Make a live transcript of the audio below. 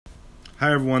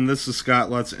Hi everyone, this is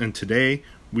Scott Lutz, and today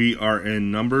we are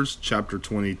in Numbers chapter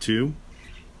 22,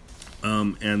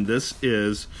 and this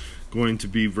is going to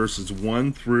be verses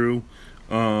 1 through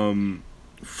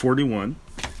 41,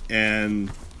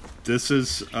 and this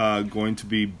is going to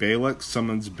be Balak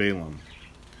summons Balaam.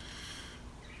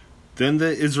 Then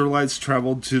the Israelites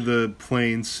traveled to the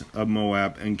plains of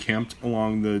Moab and camped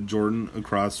along the Jordan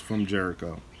across from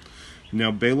Jericho. Now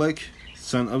Balak,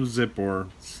 son of Zippor,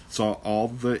 saw all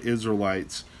the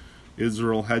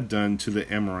Israel had done to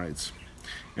the Amorites.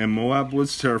 And Moab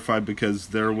was terrified because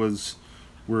there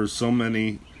were so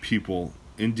many people.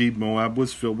 Indeed, Moab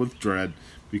was filled with dread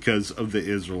because of the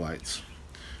Israelites.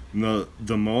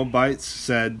 The Moabites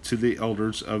said to the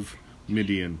elders of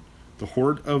Midian, "The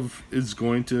horde is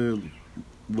going to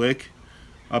lick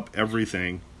up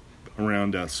everything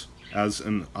around us, as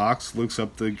an ox licks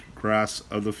up the grass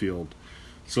of the field."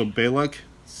 So Balak,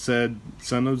 son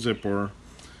of Zippor,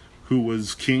 who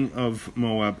was king of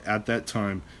Moab at that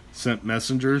time, sent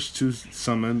messengers to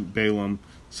summon Balaam,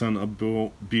 son of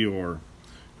Beor,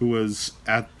 who was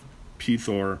at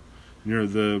Pethor near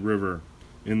the river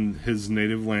in his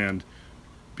native land.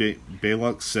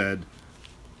 Balak said,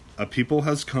 "A people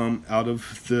has come out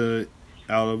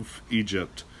of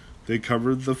Egypt. They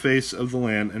covered the face of the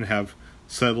land and have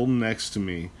settled next to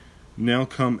me. Now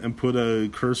come and put a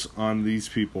curse on these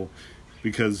people,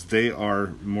 because they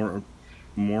are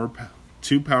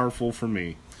too powerful for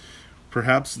me.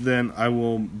 Perhaps then I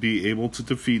will be able to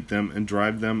defeat them and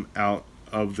drive them out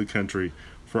of the country.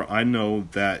 For I know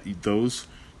that those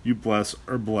you bless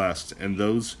are blessed, and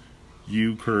those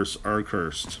you curse are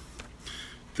cursed."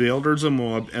 The elders of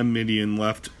Moab and Midian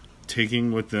left,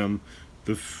 taking with them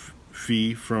the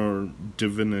fee for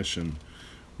divination.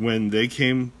 When they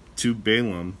came to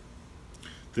Balaam,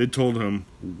 they told him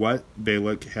what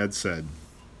Balak had said.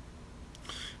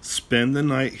 "Spend the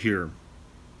night here,"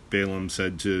 Balaam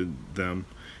said to them,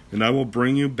 "and I will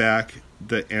bring you back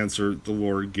the answer the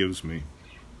Lord gives me."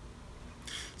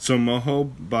 So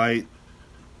Moabite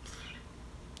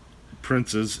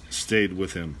princes stayed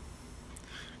with him.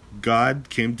 God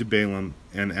came to Balaam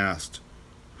and asked,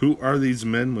 "Who are these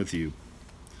men with you?"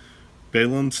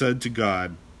 Balaam said to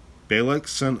God, "Balak,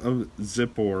 son of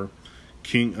Zippor,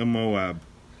 king of Moab,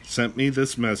 sent me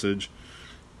this message.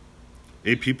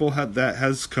 A people that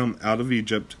has come out of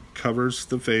Egypt covers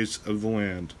the face of the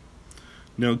land.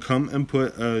 Now come and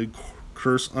put a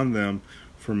curse on them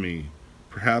for me.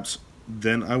 Perhaps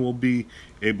then I will be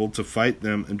able to fight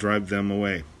them and drive them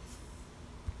away."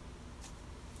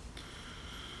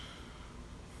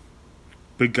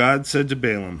 But God said to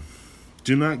Balaam,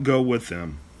 "Do not go with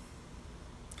them.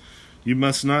 You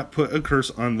must not put a curse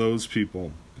on those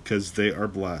people, because they are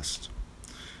blessed."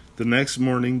 The next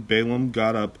morning Balaam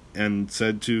got up and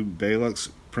said to Balak's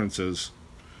princes,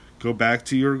 "Go back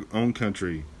to your own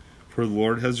country, for the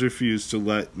Lord has refused to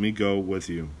let me go with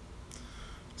you."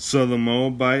 So the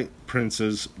Moabite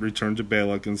princes returned to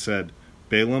Balak and said,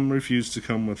 "Balaam refused to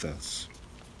come with us."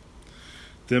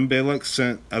 Then Balak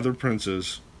sent other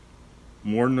princes,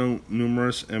 more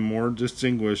numerous and more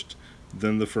distinguished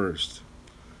than the first.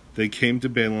 They came to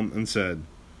Balaam and said,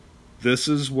 "This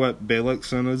is what Balak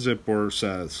son of Zippor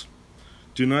says.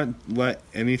 Do not let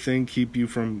anything keep you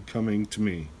from coming to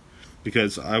me,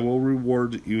 because I will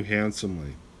reward you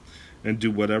handsomely, and do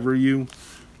whatever you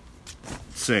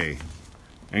say,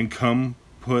 and come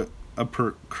put a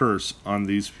curse on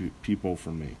these people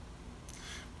for me."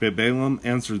 But Balaam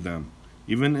answered them,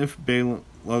 "Even if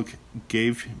Balak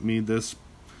gave me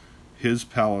his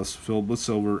palace filled with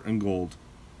silver and gold,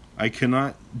 I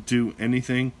cannot do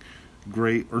anything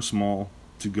great or small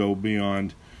to go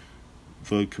beyond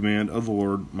the command of the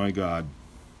Lord my God.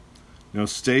 Now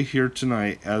stay here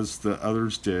tonight as the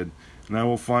others did, and I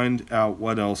will find out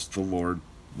what else the Lord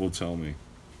will tell me."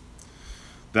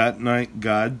 That night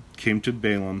God came to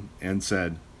Balaam and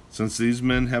said, "Since these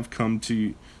men have come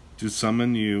to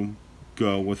summon you,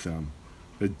 go with them,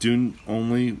 but do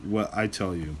only what I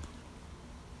tell you."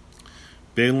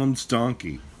 Balaam's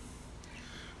donkey.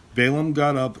 Balaam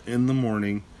got up in the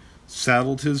morning,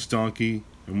 saddled his donkey,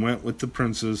 and went with the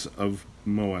princes of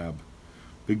Moab.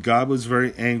 But God was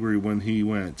very angry when he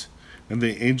went, and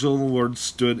the angel of the Lord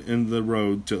stood in the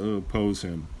road to oppose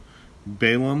him.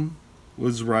 Balaam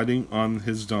was riding on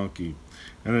his donkey,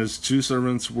 and his two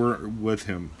servants were with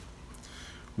him.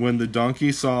 When the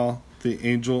donkey saw the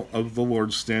angel of the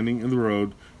Lord standing in the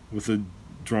road with a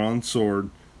drawn sword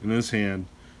in his hand,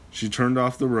 she turned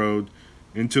off the road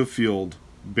into a field.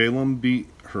 Balaam beat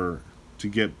her to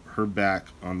get her back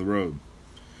on the road.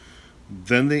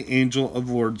 Then the angel of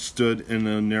the Lord stood in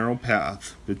a narrow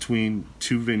path between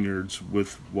two vineyards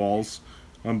with walls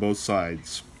on both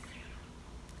sides.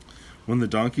 When the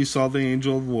donkey saw the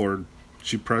angel of the Lord,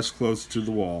 she pressed close to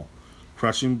the wall,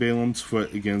 crushing Balaam's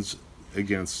foot against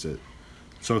it.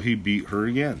 So he beat her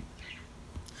again.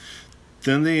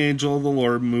 Then the angel of the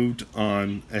Lord moved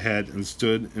on ahead and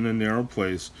stood in a narrow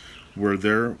place where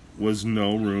there was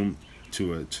no room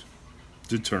to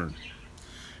turn,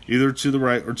 either to the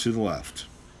right or to the left.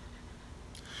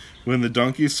 When the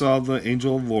donkey saw the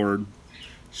angel of the Lord,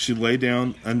 she lay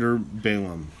down under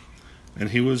Balaam, and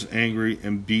he was angry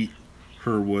and beat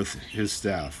her with his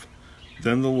staff.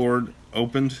 Then the Lord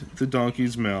opened the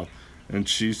donkey's mouth, and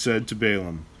she said to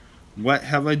Balaam, "What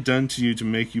have I done to you to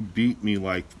make you beat me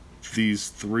like these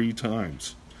 3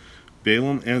 times?"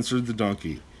 Balaam answered the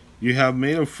donkey, "You have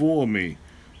made a fool of me.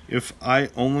 If I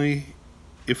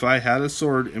had a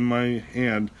sword in my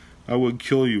hand, I would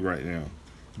kill you right now."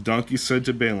 The donkey said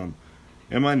to Balaam,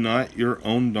 "Am I not your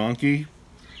own donkey,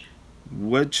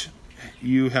 which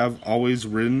you have always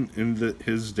ridden in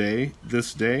this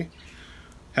day?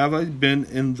 Have I been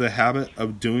in the habit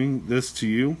of doing this to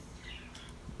you?"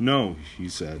 "No," he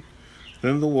said.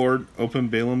 Then the Lord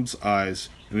opened Balaam's eyes,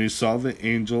 and he saw the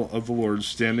angel of the Lord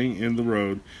standing in the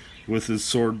road with his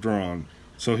sword drawn.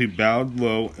 So he bowed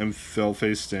low and fell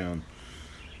face down.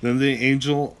 Then the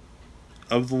angel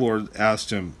of the Lord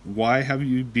asked him, "Why have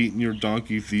you beaten your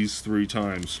donkey these 3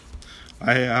 times?"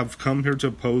 "I have come here to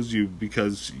oppose you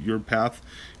because your path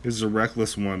is a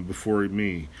reckless one before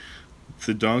me.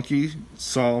 The donkey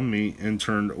saw me and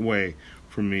turned away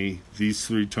from me these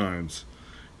 3 times.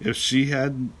 If she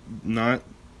had not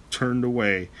turned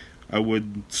away, I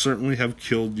would certainly have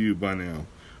killed you by now,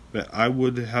 but I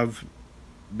would have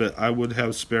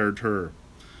spared her."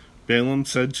 Balaam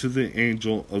said to the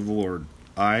angel of the Lord,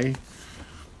 "I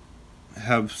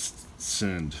have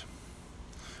sinned.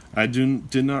 I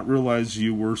did not realize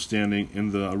you were standing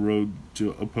in the road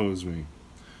to oppose me.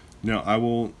 Now I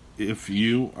will, if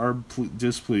you are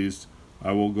displeased,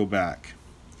 I will go back."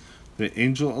 The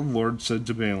angel of the Lord said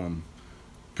to Balaam,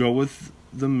 "Go with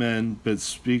the men, but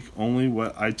speak only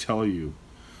what I tell you."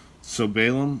 So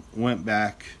Balaam went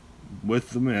back with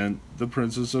the men, the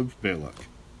princes of Balak.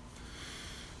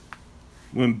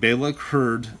 When Balak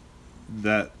heard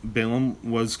that Balaam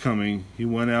was coming, he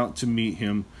went out to meet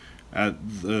him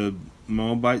at the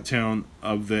Moabite town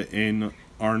of the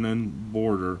Arnon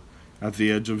border, at the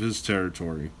edge of his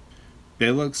territory.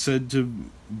 Balak said to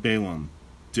Balaam,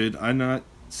 "Did I not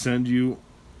send you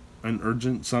an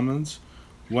urgent summons?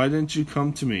 Why didn't you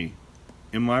come to me?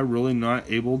 Am I really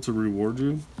not able to reward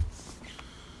you?"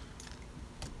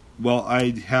 "Well,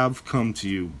 I have come to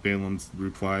you," Balaam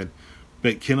replied,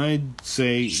 "but can I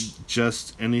say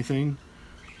just anything?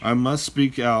 I must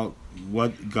speak out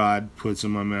what God puts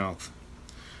in my mouth."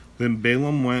 Then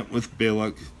Balaam went with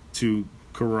Balak to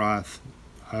Kiriath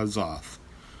Huzoth.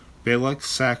 Balak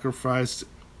sacrificed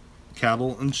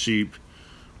cattle and sheep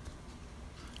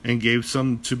and gave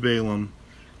some to Balaam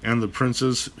and the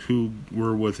princes who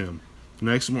were with him. The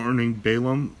next morning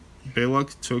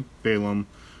Balak took Balaam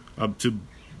up to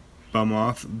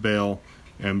Bamoth Baal,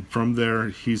 and from there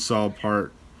he saw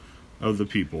part of the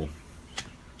people.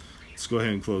 Let's go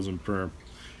ahead and close in prayer.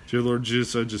 Dear Lord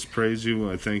Jesus, I just praise you.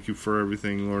 I thank you for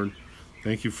everything, Lord.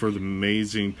 Thank you for the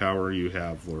amazing power you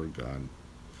have, Lord God.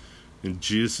 In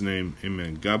Jesus' name,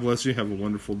 amen. God bless you. Have a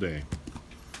wonderful day.